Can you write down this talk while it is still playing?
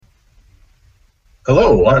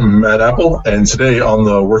Hello, I'm Matt Apple, and today on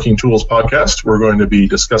the Working Tools podcast, we're going to be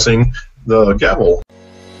discussing the Gavel.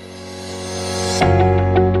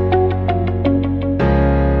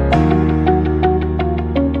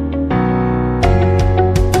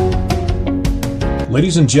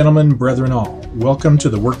 Ladies and gentlemen, brethren all, welcome to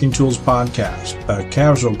the Working Tools podcast, a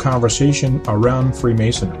casual conversation around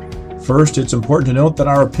Freemasonry. First, it's important to note that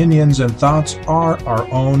our opinions and thoughts are our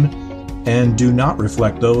own and do not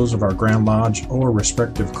reflect those of our Grand Lodge or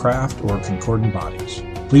respective craft or concordant bodies.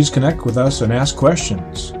 Please connect with us and ask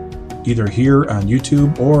questions, either here on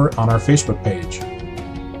YouTube or on our Facebook page.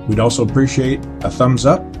 We'd also appreciate a thumbs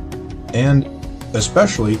up and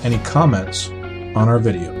especially any comments on our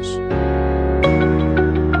videos.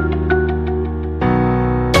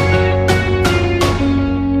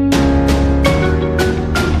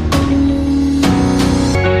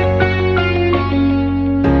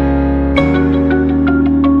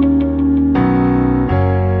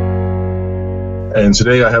 And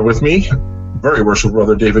today I have with me very worshipful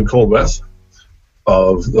brother David Colbeth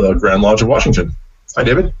of the Grand Lodge of Washington. Hi,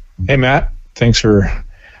 David. Hey, Matt. Thanks for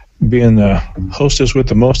being the hostess with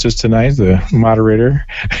the mostest tonight, the moderator.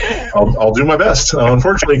 I'll do my best.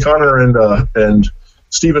 Unfortunately, Connor and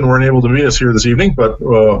Stephen weren't able to meet us here this evening, but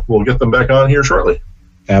we'll get them back on here shortly.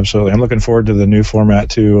 Absolutely. I'm looking forward to the new format,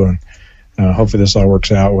 too, and hopefully this all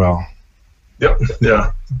works out well. Yep.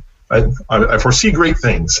 Yeah. I foresee great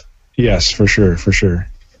things. Yes, for sure.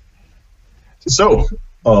 So,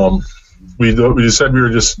 we just said we were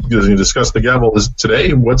just going to discuss the Gavel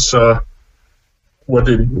today. What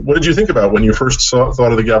did you think about when you first thought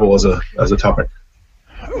of the Gavel as a topic?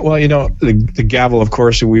 Well, the Gavel, of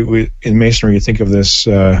course, we in Masonry, you think of this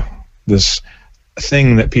this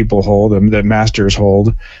thing that people hold, that masters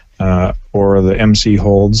hold, or the MC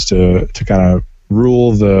holds to kind of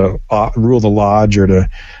rule the lodge or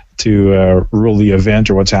to rule the event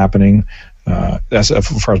or what's happening. That's as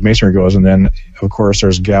far as Masonry goes. And then, of course,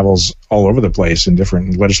 there's gavels all over the place in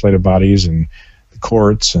different legislative bodies and the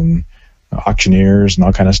courts and auctioneers and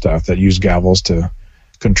all kind of stuff that use gavels to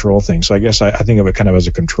control things. So I guess I think of it kind of as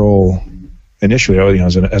a control initially,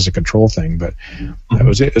 as a control thing. But it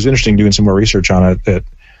was interesting doing some more research on it, that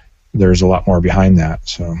there's a lot more behind that.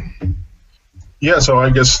 So yeah, so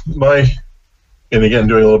I guess and again,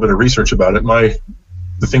 doing a little bit of research about it,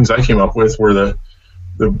 the things I came up with were the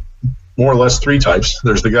more or less three types.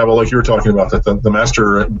 There's the gavel, like you were talking about, that the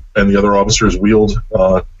master and the other officers wield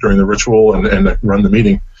during the ritual and run the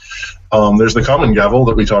meeting. There's the common gavel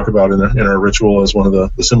that we talk about in our ritual as one of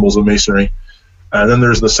the symbols of Masonry. And then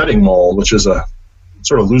there's the setting maul, which is a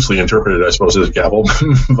sort of loosely interpreted, I suppose, as a gavel,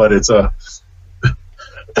 but it's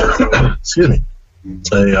excuse me,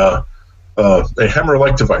 a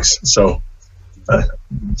hammer-like device. So I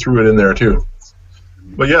threw it in there too.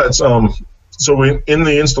 But yeah, it's so in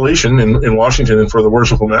the installation in Washington, and for the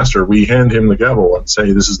worshipful master, we hand him the gavel and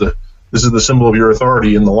say, "This is the symbol of your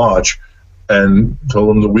authority in the lodge," and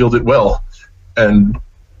tell him to wield it well. And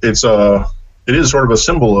it is sort of a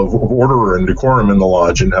symbol of order and decorum in the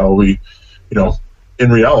lodge, and how we,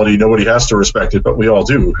 in reality, nobody has to respect it, but we all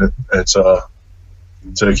do. It's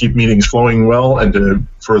to keep meetings flowing well and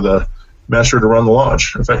for the master to run the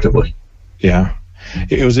lodge effectively. Yeah.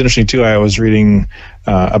 It was interesting, too. I was reading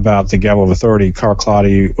about the Gavel of Authority. Carl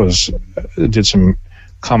Claudy did some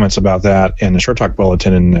comments about that in the Short Talk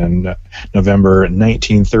Bulletin in July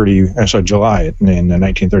in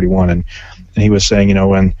 1931. And he was saying,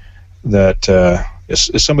 when that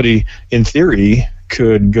somebody, in theory,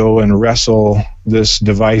 could go and wrestle this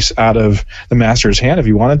device out of the master's hand if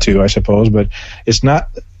he wanted to, I suppose. But it's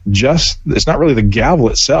not really the gavel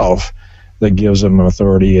itself that gives him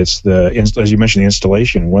authority. It's as you mentioned, the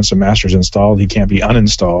installation. Once the master's installed, he can't be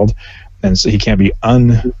uninstalled, and so he can't be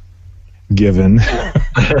ungiven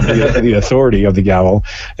the authority of the gavel.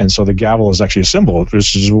 And so the gavel is actually a symbol,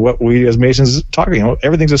 which is what we as Masons talk.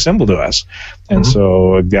 Everything's a symbol to us, and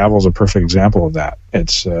so a gavel is a perfect example of that.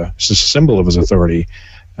 It's a symbol of his authority.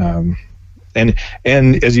 And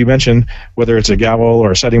as you mentioned, whether it's a gavel or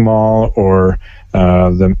a setting maul or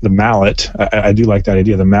the mallet, I do like that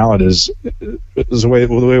idea. The mallet is the way it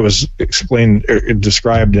was explained,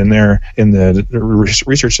 described in the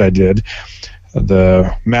research I did.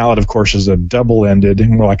 The mallet, of course, is a double-ended,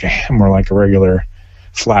 more like a regular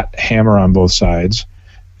flat hammer on both sides,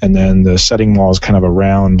 and then the setting maul is kind of a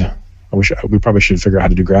round. We probably should figure out how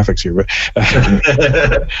to do graphics here, but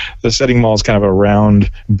the setting maul is kind of a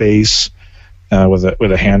round base. With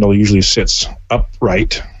a handle, usually sits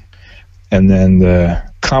upright, and then the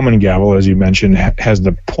common gavel, as you mentioned, has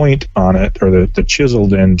the point on it, or the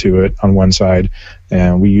chiseled end to it on one side,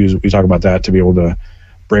 and we talk about that to be able to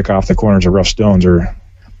break off the corners of rough stones or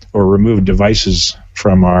remove devices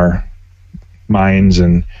from our minds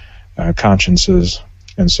and consciences.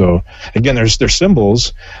 And so, again, there's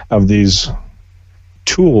symbols of these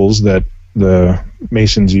tools that the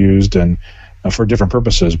Masons used and for different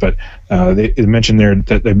purposes. But they mentioned there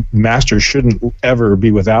that the master shouldn't ever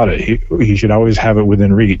be without it. He should always have it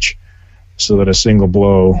within reach, so that a single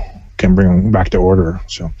blow can bring him back to order.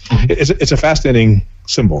 So it's a fascinating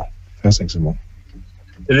symbol. Fascinating symbol.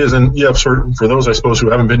 It is, and yeah, for those I suppose who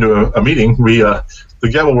haven't been to a meeting, the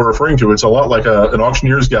gavel we're referring to, it's a lot like an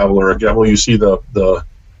auctioneer's gavel, or a gavel you see the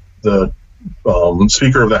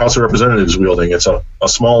Speaker of the House of Representatives wielding. It's a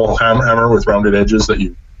small hammer with rounded edges that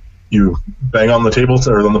you bang on the table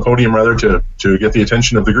or on the podium rather to get the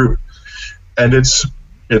attention of the group. And it's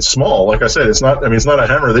small, like I said. It's not a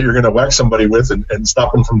hammer that you're going to whack somebody with and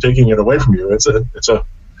stop them from taking it away from you. It's a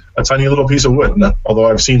tiny little piece of wood. Although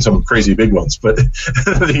I've seen some crazy big ones, but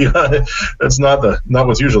that's not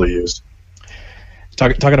what's usually used.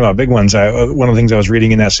 Talking about big ones, one of the things I was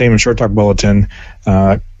reading in that same Short Talk Bulletin,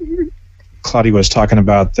 Claudia was talking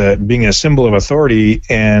about that being a symbol of authority,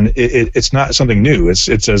 and it's not something new. It's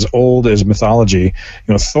as old as mythology.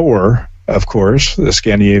 Thor, of course, the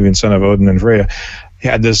Scandinavian son of Odin and Freya,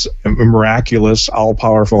 had this miraculous,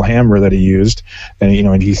 all-powerful hammer that he used, and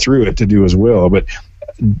he threw it to do his will.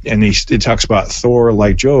 It talks about Thor,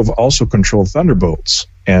 like Jove, also controlled thunderbolts.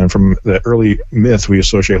 And from the early myth, we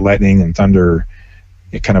associate lightning and thunder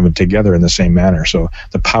kind of together in the same manner. So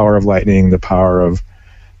the power of lightning, the power of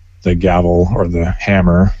the gavel or the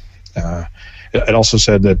hammer. It also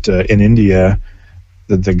said that in India,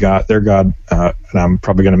 that their god, and I'm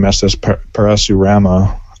probably going to mess this,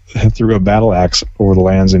 Parasurama, threw a battle axe over the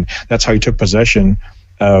lands, and that's how he took possession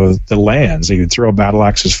of the lands. He would throw a battle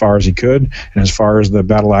axe as far as he could, and as far as the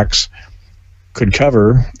battle axe could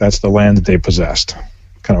cover, that's the land that they possessed.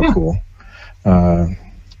 Kind of cool. And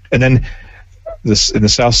then in the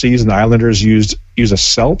South Seas, and the islanders use a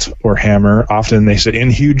celt or hammer. Often they sit in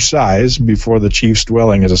huge size before the chief's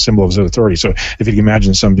dwelling as a symbol of his authority. So if you can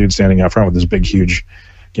imagine some dude standing out front with this big, huge.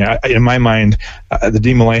 In my mind, the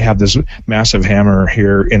De Molay have this massive hammer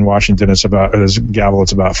here in Washington. This gavel.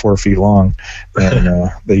 It's about 4 feet long, and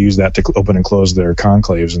they use that to open and close their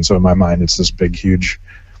conclaves. And so in my mind, it's this big, huge.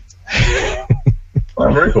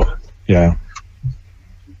 Oh, very cool. Yeah.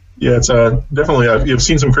 Yeah, it's definitely. You've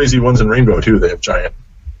seen some crazy ones in Rainbow too. They have giant.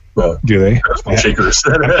 Do they? Shakers.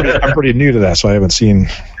 I'm pretty new to that, so I haven't seen.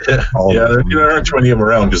 All yeah, there aren't too many of them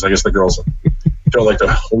around because I guess the girls don't like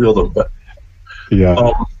to wield them. But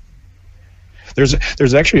yeah,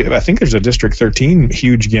 there's actually, I think there's a District 13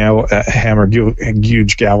 huge gavel,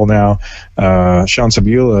 huge gavel now. Sean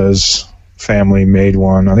Sabula's family made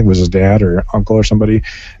one. I think it was his dad or uncle or somebody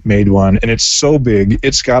made one, and it's so big.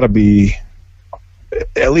 It's got to be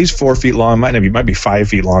at least 4 feet long. Might be 5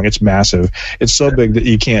 feet long. It's massive. It's so big that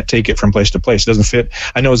you can't take it from place to place. It doesn't fit.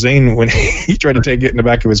 I know Zane, when he tried to take it in the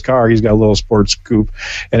back of his car, he's got a little sports coupe,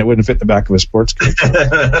 and it wouldn't fit in the back of his sports coupe.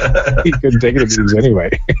 He couldn't take it if he was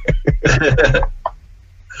anyway.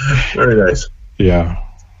 Very nice. Yeah.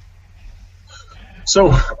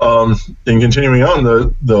 So, in continuing on,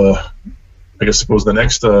 I suppose the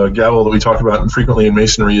next gavel that we talk about frequently in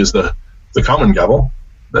Masonry is the common gavel.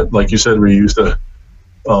 That, like you said, we use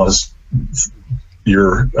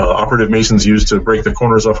your operative masons use to break the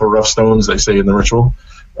corners off of rough stones, they say in the ritual,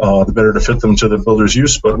 the better to fit them to the builder's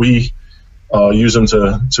use. But we use them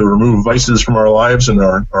to remove vices from our lives and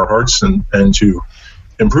our hearts and to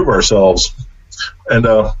improve ourselves. And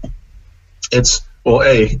I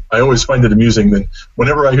always find it amusing that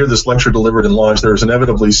whenever I hear this lecture delivered in lodge, there's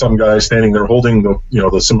inevitably some guy standing there holding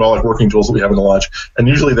the symbolic working tools that we have in the lodge, and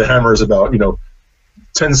usually the hammer is about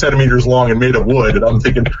 10 centimeters long and made of wood, and I'm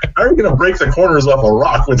thinking, how are you going to break the corners off a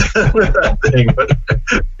rock with that thing? But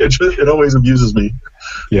it always amuses me.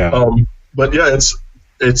 Yeah. But yeah,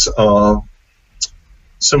 it's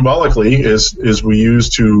symbolically is we use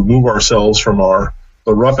to move ourselves from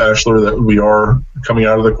the rough ashlar that we are coming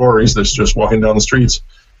out of the quarries, that's just walking down the streets,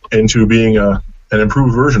 into being an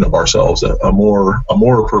improved version of ourselves, a more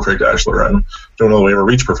perfect ashlar. I don't know that we ever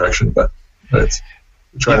reach perfection, but it's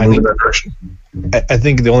trying to move in that direction. I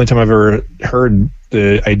think the only time I've ever heard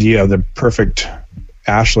the idea of the perfect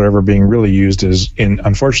ashlar ever being really used is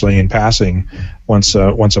unfortunately in passing. Once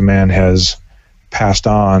a man has passed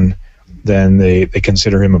on, then they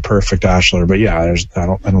consider him a perfect ashlar. But yeah, I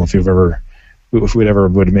don't know if we'd ever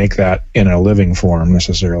would make that in a living form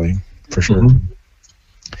necessarily, for sure.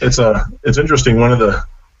 Mm-hmm. It's interesting.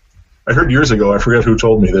 I heard years ago, I forget who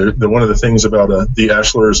told me, that one of the things about the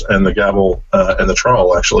ashlars and the gavel and the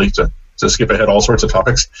trowel, actually, to skip ahead all sorts of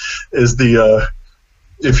topics, is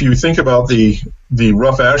if you think about the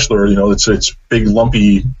rough ashlar, it's big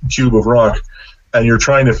lumpy cube of rock, and you're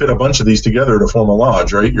trying to fit a bunch of these together to form a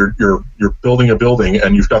lodge, right? You're building a building,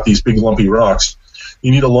 and you've got these big lumpy rocks.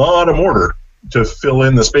 You need a lot of mortar to fill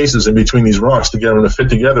in the spaces in between these rocks to get them to fit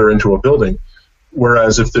together into a building.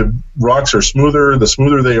 Whereas if the rocks are smoother, the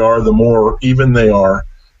smoother they are, the more even they are,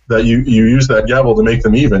 that you use that gavel to make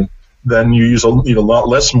them even, then you need a lot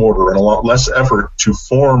less mortar and a lot less effort to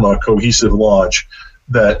form a cohesive lodge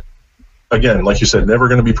that, again, like you said, never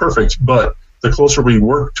going to be perfect, but the closer we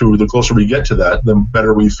work to, the closer we get to that, the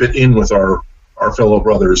better we fit in with our fellow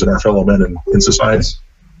brothers and our fellow men in society.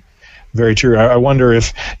 Very true. I wonder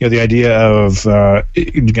if the idea of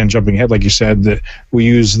again, jumping ahead, like you said, that we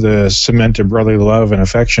use the cement of brotherly love and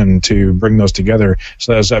affection to bring those together.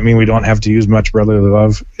 So does that mean we don't have to use much brotherly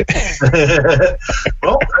love?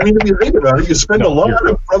 Well, I mean, if you think about it, you spend a lot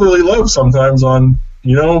of brotherly love sometimes on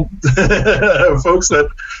folks that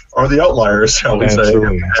are the outliers, shall we say?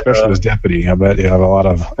 Especially as deputy. I bet you have a lot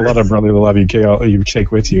of brotherly love you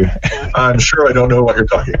take with you. I'm sure I don't know what you're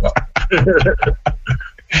talking about.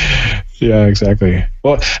 Yeah, exactly.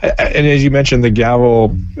 Well, and as you mentioned, the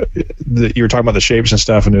gavel, you were talking about the shapes and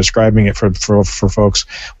stuff and describing it for folks.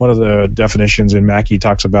 One of the definitions in Mackey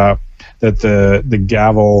talks about that the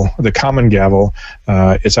gavel, the common gavel,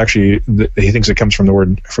 it's actually, he thinks it comes from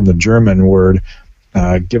the German word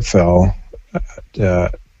Gavel,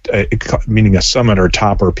 meaning a summit or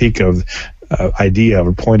top or peak of idea of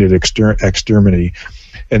a pointed extremity.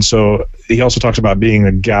 And so he also talks about being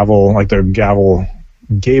a gavel, like the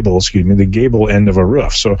gable end of a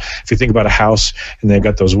roof. So if you think about a house and they've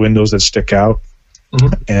got those windows that stick out,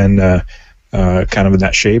 mm-hmm. and kind of in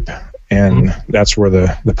that shape, and mm-hmm. that's where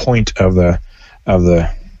the point of the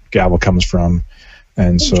gavel comes from.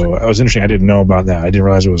 And so it was interesting. I didn't know about that. I didn't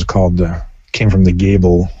realize it was came from the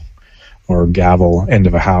gable or gavel end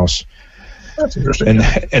of a house. That's interesting.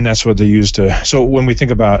 And that's what they used to. So when we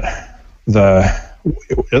think about the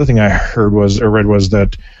other thing I read was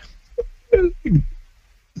that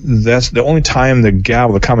that's the only time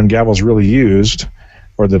the common gavel is really used,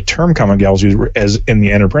 or the term common gavel is used as in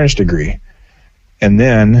the apprentice degree. And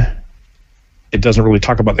then it doesn't really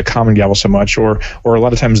talk about the common gavel so much, or a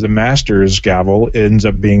lot of times the master's gavel ends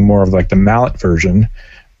up being more of like the mallet version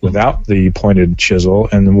without the pointed chisel.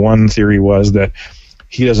 And one theory was that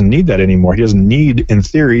he doesn't need that anymore. He doesn't need, in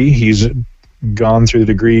theory, he's gone through the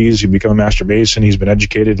degrees, he's become a master mason, he's been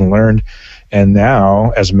educated and learned, and now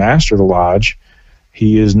as master of the lodge,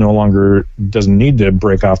 he is no longer, doesn't need to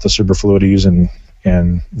break off the superfluities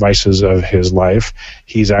and vices of his life.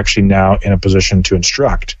 He's actually now in a position to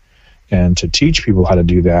instruct and to teach people how to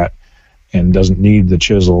do that, and doesn't need the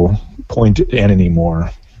chisel pointed in anymore.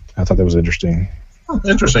 I thought that was interesting.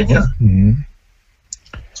 Interesting, yeah. Mm-hmm.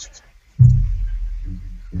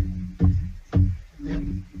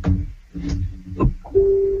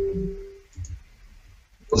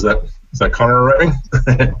 Is that Connor arriving?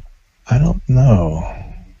 I don't know.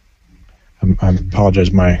 I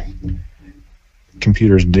apologize. My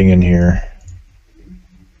computer's dinging here.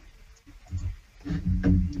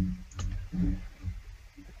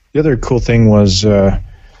 The other cool thing was, as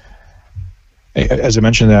I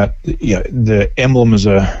mentioned, that the emblem is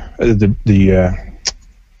the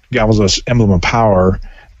gavel's an emblem of power,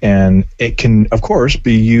 and it can, of course,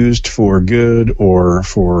 be used for good or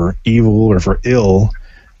for evil or for ill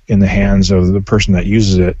in the hands of the person that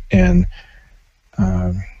uses it. And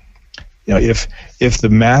if the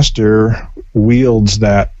master wields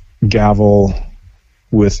that gavel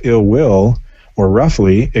with ill will or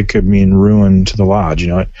roughly, it could mean ruin to the lodge.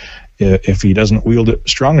 If he doesn't wield it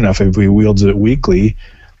strong enough, if he wields it weakly,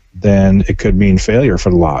 then it could mean failure for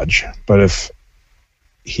the lodge. But if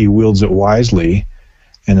he wields it wisely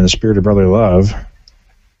and in the spirit of brotherly love,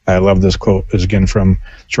 I love this quote. It's again from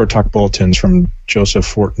Short Talk Bulletins from Joseph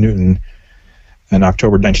Fort Newton in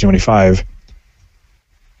October 1925.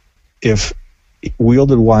 If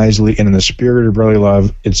wielded wisely and in the spirit of brotherly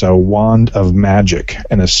love, it's a wand of magic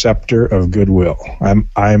and a scepter of goodwill.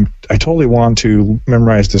 I totally want to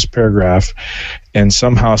memorize this paragraph and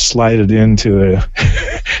somehow slide it into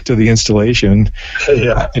the installation.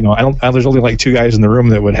 Yeah. There's only like two guys in the room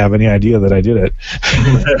that would have any idea that I did it.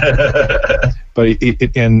 But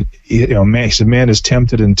man, he said, man is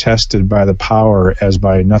tempted and tested by the power as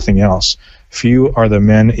by nothing else. Few are the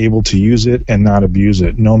men able to use it and not abuse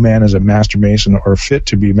it. No man is a master mason or fit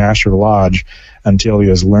to be master of the lodge until he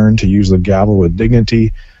has learned to use the gavel with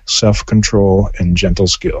dignity, self-control, and gentle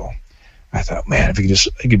skill. I thought, man, if he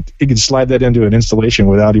could slide that into an installation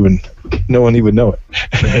without no one even know it.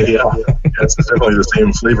 Yeah, it's definitely the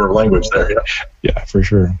same flavor of language there. Yeah, yeah, for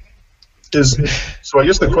sure. So I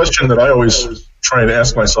guess the question that I always try and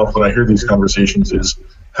ask myself when I hear these conversations is,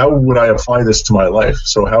 how would I apply this to my life?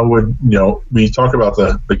 So how would, we talk about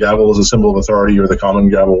the gavel as a symbol of authority, or the common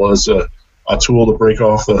gavel as a tool to break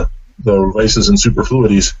off the vices and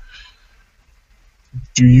superfluities.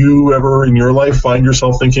 Do you ever in your life find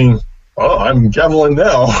yourself thinking, "Oh, I'm gaveling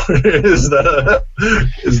now"?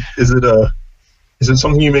 Is it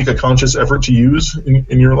something you make a conscious effort to use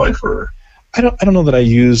in your life, or? I don't know that I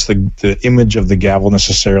use the image of the gavel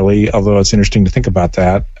necessarily, although it's interesting to think about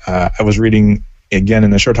that. I was reading again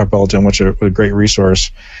in the Short Talk Bulletin, which is a great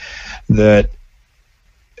resource, that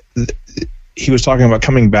he was talking about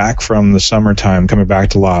coming back from the summertime, coming back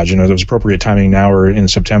to lodge. There was appropriate timing now. We're in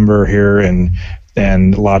September here,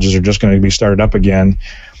 and lodges are just going to be started up again.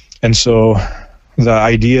 And so the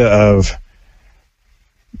idea of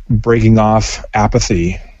breaking off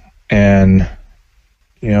apathy and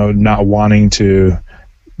not wanting to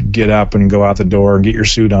get up and go out the door and get your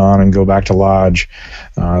suit on and go back to lodge.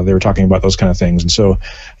 They were talking about those kind of things. And so,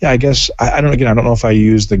 yeah, I guess I don't know if I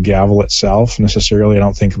use the gavel itself necessarily. I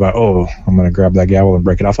don't think about, I'm going to grab that gavel and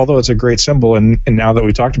break it off, although it's a great symbol. And now that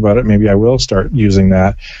we talked about it, maybe I will start using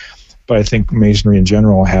that. But I think Masonry in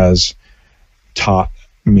general has taught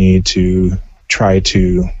me to try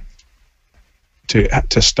to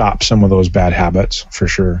stop some of those bad habits, for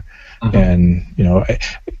sure. Mm-hmm. And,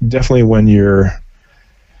 definitely when you're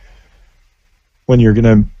going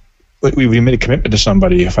to, we made a commitment to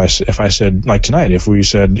somebody. If I said, like tonight, if we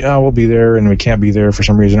said, yeah, we'll be there, and we can't be there for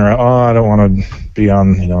some reason, or, I don't want to be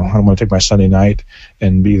on, I don't want to take my Sunday night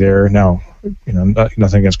and be there. Now,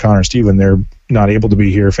 nothing against Connor and Steven. They're not able to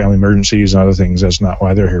be here, family emergencies and other things. That's not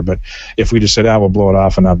why they're here. But if we just said, we'll blow it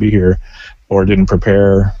off and not be here, or didn't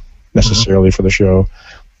prepare necessarily for the show,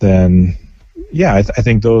 then yeah, I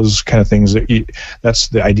think those kind of things, that's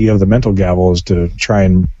the idea of the mental gavel, is to try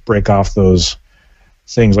and break off those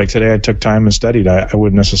things. Like today I took time and studied. I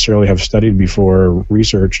wouldn't necessarily have studied before, or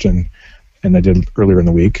researched, and I did earlier in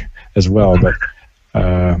the week as well, but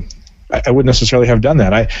I wouldn't necessarily have done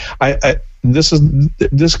that.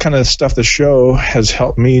 This kind of stuff, the show has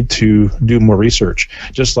helped me to do more research,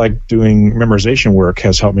 just like doing memorization work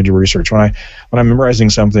has helped me do research. When I'm memorizing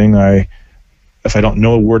something, if I don't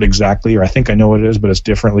know a word exactly, or I think I know what it is, but it's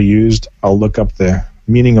differently used, I'll look up the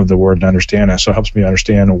meaning of the word and understand it. So it helps me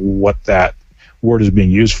understand what that word is being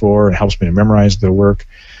used for, and helps me to memorize the work.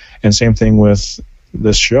 And same thing with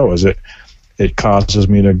this show, is it causes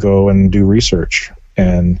me to go and do research.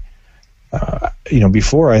 And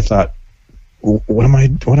before I thought, what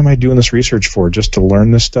am I doing this research for? Just to learn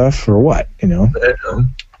this stuff, or what?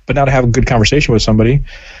 But now to have a good conversation with somebody,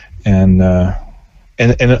 and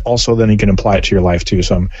also then you can apply it to your life too.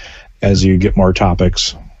 So as you get more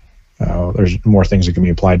topics, there's more things that can be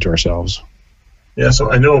applied to ourselves. Yeah,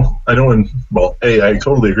 so I know, I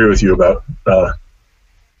totally agree with you about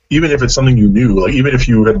even if it's something you knew, like even if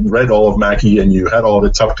you had read all of Mackey and you had all of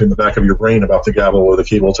it tucked in the back of your brain about the gavel or the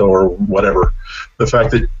cable toe or whatever, the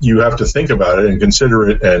fact that you have to think about it and consider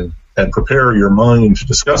it and prepare your mind to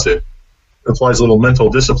discuss it applies a little mental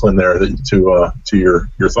discipline there to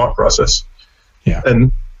your thought process. Yeah.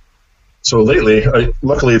 And so lately,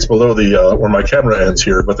 luckily it's below the where my camera ends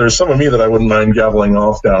here, but there's some of me that I wouldn't mind gaveling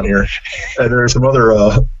off down here, and there are some other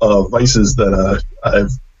vices that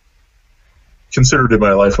I've considered in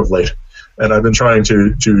my life of late, and I've been trying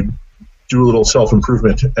to do a little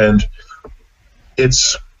self-improvement, and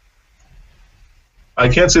I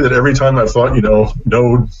can't say that every time I've thought, no,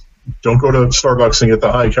 don't go to Starbucks and get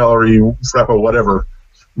the high-calorie Frappo whatever,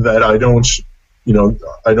 that I don't know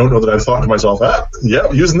that I've thought to myself,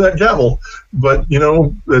 using that gavel, but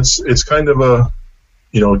it's kind of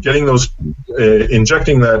getting those,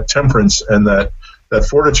 injecting that temperance and that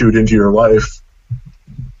fortitude into your life.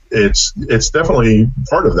 It's definitely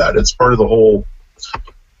part of that. It's part of the whole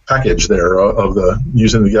package there of the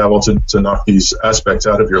using the gavel to knock these aspects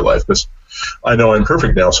out of your life. Because I know I'm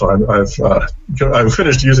perfect now, so I've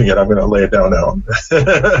finished using it. I'm going to lay it down now.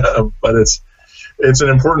 But it's an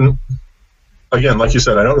important. Again, like you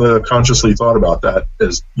said, I don't really have consciously thought about that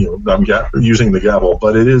as, I'm using the gavel,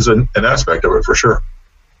 but it is an aspect of it for sure.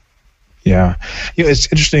 Yeah.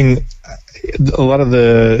 It's interesting. A lot of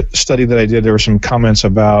the study that I did, there were some comments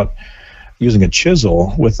about using a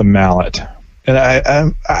chisel with a mallet. And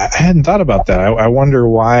I hadn't thought about that. I wonder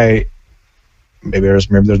why, maybe there's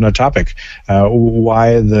no topic,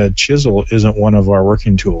 why the chisel isn't one of our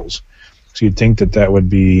working tools. So you'd think that would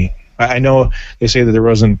be, I know they say that there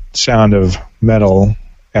wasn't sound of metal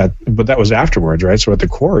but that was afterwards, right? So at the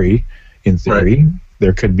quarry, in theory, right,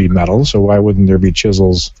 there could be metal. So why wouldn't there be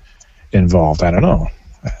chisels involved? I don't know.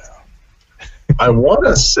 I want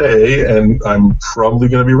to say, and I'm probably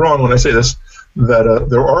going to be wrong when I say this, that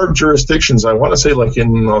there are jurisdictions, I want to say like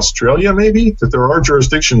in Australia maybe, that there are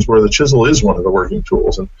jurisdictions where the chisel is one of the working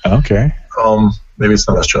tools. And Okay. maybe it's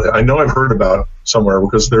not Australia. I know I've heard about somewhere,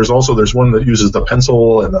 because there's one that uses the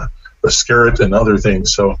pencil and the skerrit and other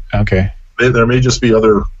things. So Okay. there may just be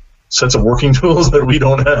other sets of working tools that we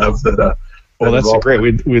don't have. Well, that's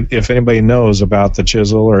great. If anybody knows about the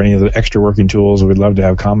chisel or any of the extra working tools, we'd love to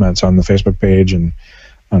have comments on the Facebook page and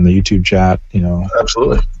on the YouTube chat.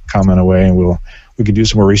 Absolutely. Comment away, and we could do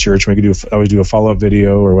some more research. We could always do a follow-up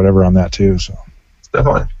video or whatever on that too. So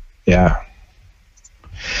Definitely. yeah.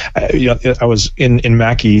 I was in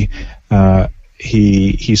Mackey.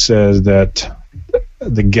 He says that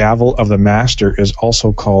the gavel of the master is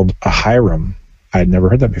also called a Hiram. I had never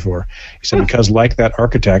heard that before. He said, because like that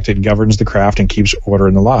architect, it governs the craft and keeps order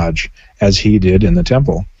in the lodge, as he did in the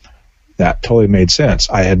temple. That totally made sense.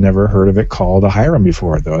 I had never heard of it called a Hiram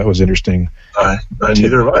before, though. It was interesting.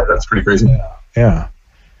 Neither have I. That's pretty crazy. Yeah.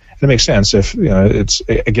 And it makes sense. If it's,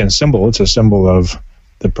 again, symbol. It's a symbol of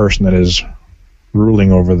the person that is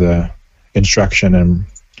ruling over the instruction and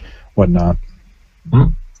whatnot.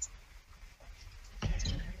 Mm-hmm.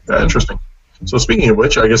 Yeah, interesting. So speaking of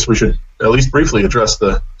which, I guess we should at least briefly address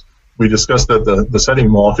we discussed that the setting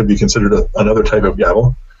maul could be considered another type of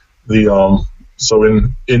gavel. So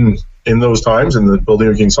in those times, in the building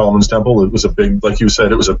of King Solomon's temple, it was a big, like you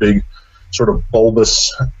said, it was a big sort of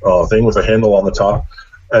bulbous thing with a handle on the top.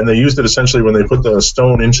 And they used it essentially when they put the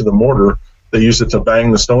stone into the mortar. They used it to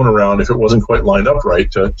bang the stone around if it wasn't quite lined up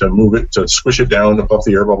right, to move it, to squish it down, to puff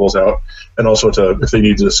the air bubbles out, and also if they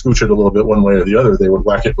needed to scooch it a little bit one way or the other, they would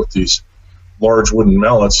whack it with these large wooden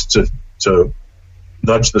mallets to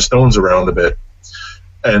nudge the stones around a bit.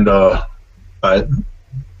 And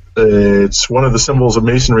it's one of the symbols of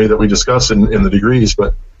masonry that we discuss in the degrees,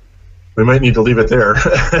 but we might need to leave it there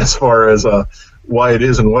as far as why it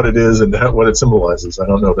is and what it is and what it symbolizes. I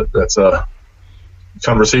don't know that that's a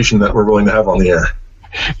conversation that we're willing to have on the air.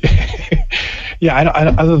 Yeah, I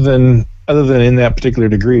other than in that particular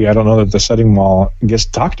degree, I don't know that the setting maul gets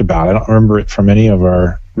talked about. I don't remember it from any of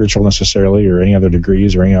our ritual necessarily, or any other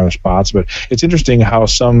degrees or any other spots. But it's interesting how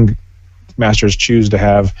some masters choose to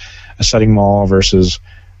have a setting maul versus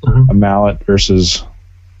a mallet versus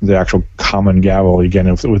the actual common gavel, again,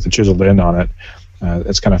 with the chiseled end on it.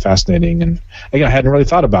 It's kind of fascinating. And again, I hadn't really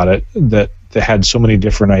thought about it, that they had so many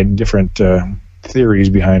different theories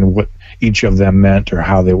behind what each of them meant or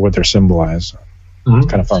what they're symbolized. It's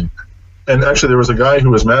kind of fun. And actually, there was a guy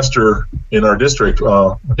who was master in our district,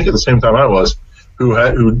 I think at the same time I was,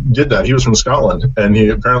 who did that. He was from Scotland, and he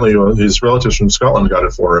apparently his relatives from Scotland got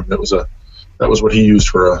it for him. That was what he used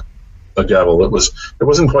for a gavel. It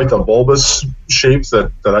wasn't quite the bulbous shape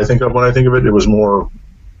that I think of when I think of it. It was more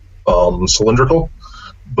cylindrical,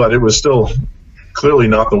 but it was still clearly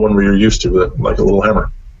not the one we are used to, like a little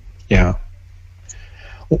hammer. Yeah.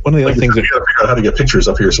 One of the other things we got to figure out how to get pictures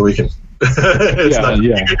up here so we can.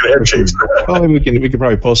 Head shapes. Well, we could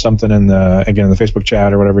probably post something in the Facebook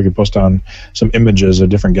chat or whatever. We could post on some images of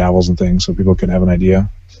different gavels and things so people can have an idea.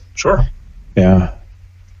 Sure. Yeah.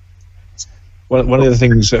 One of the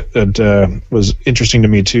things that was interesting to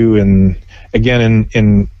me too, and again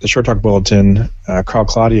in the Short Talk Bulletin, Carl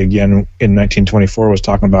Claudia again in 1924 was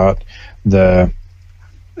talking about the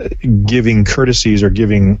giving courtesies or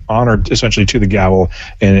giving honor essentially to the gavel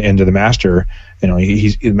and to the master.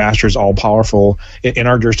 The master is all powerful in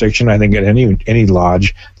our jurisdiction. I think at any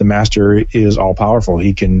lodge, the master is all powerful.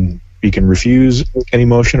 He can refuse any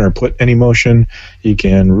motion or put any motion. He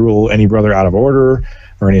can rule any brother out of order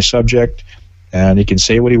or any subject, and he can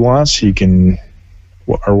say what he wants. He can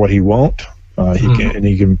or what he won't.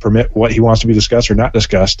 He can permit what he wants to be discussed or not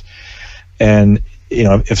discussed. And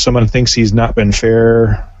if someone thinks he's not been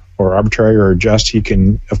fair or arbitrary or just, he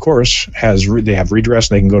can, of course, they have redress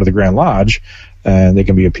and they can go to the Grand Lodge and they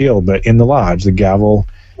can be appealed. But in the lodge, the gavel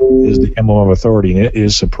is the emblem of authority and it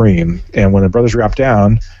is supreme. And when a brother's wrapped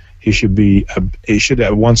down, he should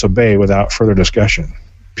at once obey without further discussion,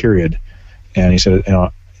 period. And he said,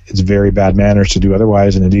 it's very bad manners to do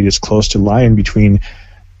otherwise, and indeed it's close to lying between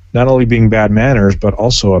not only being bad manners, but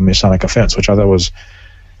also a Masonic offense, which I thought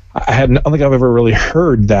I don't think I've ever really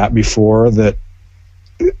heard that before, that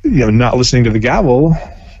not listening to the gavel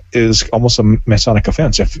is almost a Masonic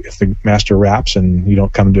offense if the master raps and you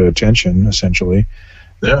don't come to attention, essentially.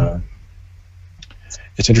 Yeah.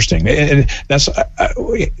 It's interesting. And that's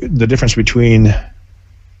the difference between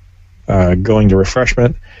going to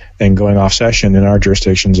refreshment and going off session. In our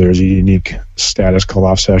jurisdictions, there's a unique status called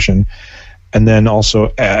off session. And then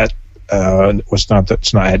also it's not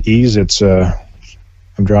at ease. It's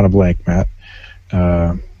I'm drawing a blank, Matt.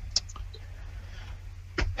 or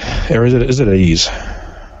is it ease?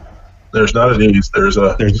 There's not an ease. There's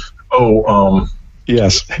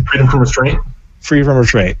yes, freedom from restraint. Free from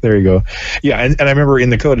restraint. There you go. Yeah, and I remember in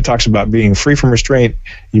the code it talks about being free from restraint.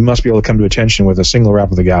 You must be able to come to attention with a single rap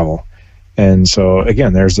of the gavel. And so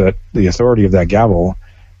again, there's the authority of that gavel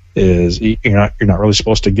is you're not really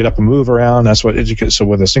supposed to get up and move around. That's what so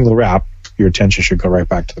with a single rap, your attention should go right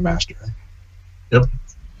back to the master. Yep.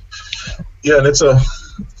 Yeah, and it's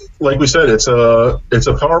like we said, it's a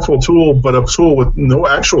powerful tool, but a tool with no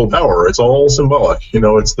actual power. It's all symbolic.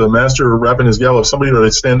 It's the master rapping his gavel. If somebody were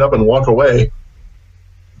to stand up and walk away,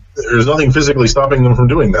 there's nothing physically stopping them from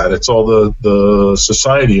doing that. It's all the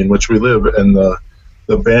society in which we live and the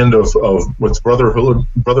band of with brotherhood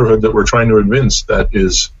that we're trying to evince that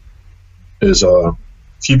is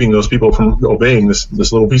keeping those people from obeying this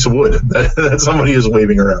little piece of wood that somebody is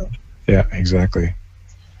waving around. Yeah, exactly.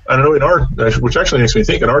 I don't know, which actually makes me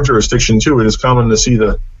think, in our jurisdiction too, it is common to see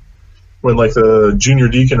when like the junior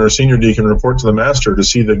deacon or senior deacon report to the master, to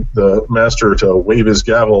see the master to wave his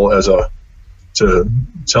gavel to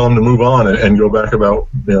tell him to move on and go back go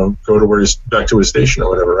to where he's back to his station or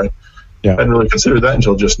whatever, right? Yeah. I hadn't really considered that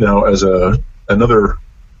until just now as another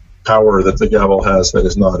power that the gavel has that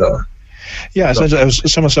is not Yeah, some of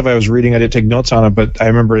the stuff I was reading, I didn't take notes on it, but I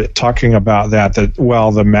remember it talking about that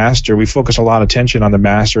the master, we focus a lot of attention on the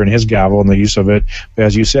master and his gavel and the use of it. But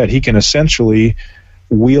as you said, he can essentially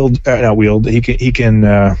he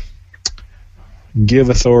can give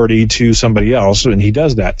authority to somebody else, and he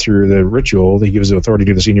does that through the ritual. He gives the authority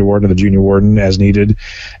to the senior warden or the junior warden as needed.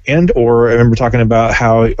 Or I remember talking about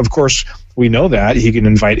how, of course, we know that he can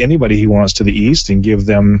invite anybody he wants to the east and give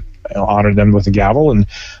them, honor them with the gavel.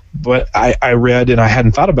 But I read, and I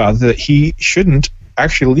hadn't thought about it, that he shouldn't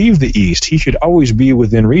actually leave the east. He should always be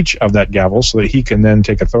within reach of that gavel so that he can then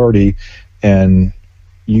take authority and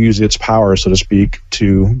use its power, so to speak,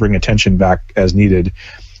 to bring attention back as needed.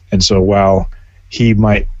 And so while he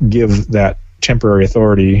might give that temporary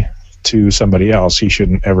authority to somebody else, he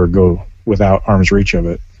shouldn't ever go without arm's reach of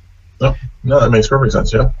it. No, that makes perfect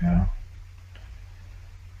sense, yeah.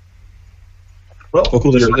 Well,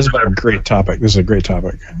 cool. This is a great topic. This is a great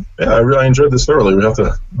topic. Yeah, I really enjoyed this thoroughly. We have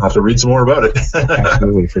to read some more about it.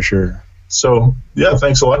 Absolutely, for sure. So, yeah,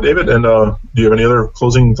 thanks a lot, David. And do you have any other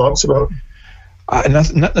closing thoughts about?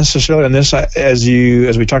 Not necessarily on this. As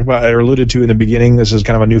we talked about or alluded to in the beginning, this is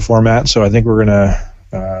kind of a new format. So I think we're going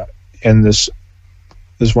to end this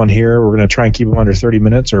one here. We're going to try and keep them under 30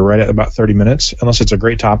 minutes or right at about 30 minutes, unless it's a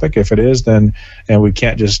great topic. If it is, then and we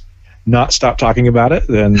can't just not stop talking about it,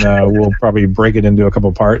 then we'll probably break it into a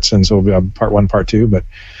couple parts, and so it'll be part 1, part 2. But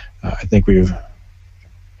I think we've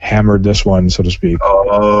hammered this one, so to speak. I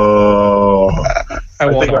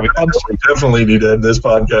think we definitely need to end this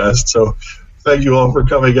podcast. So thank you all for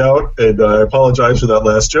coming out, and I apologize for that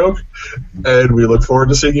last joke. And we look forward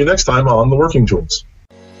to seeing you next time on The Working Tools.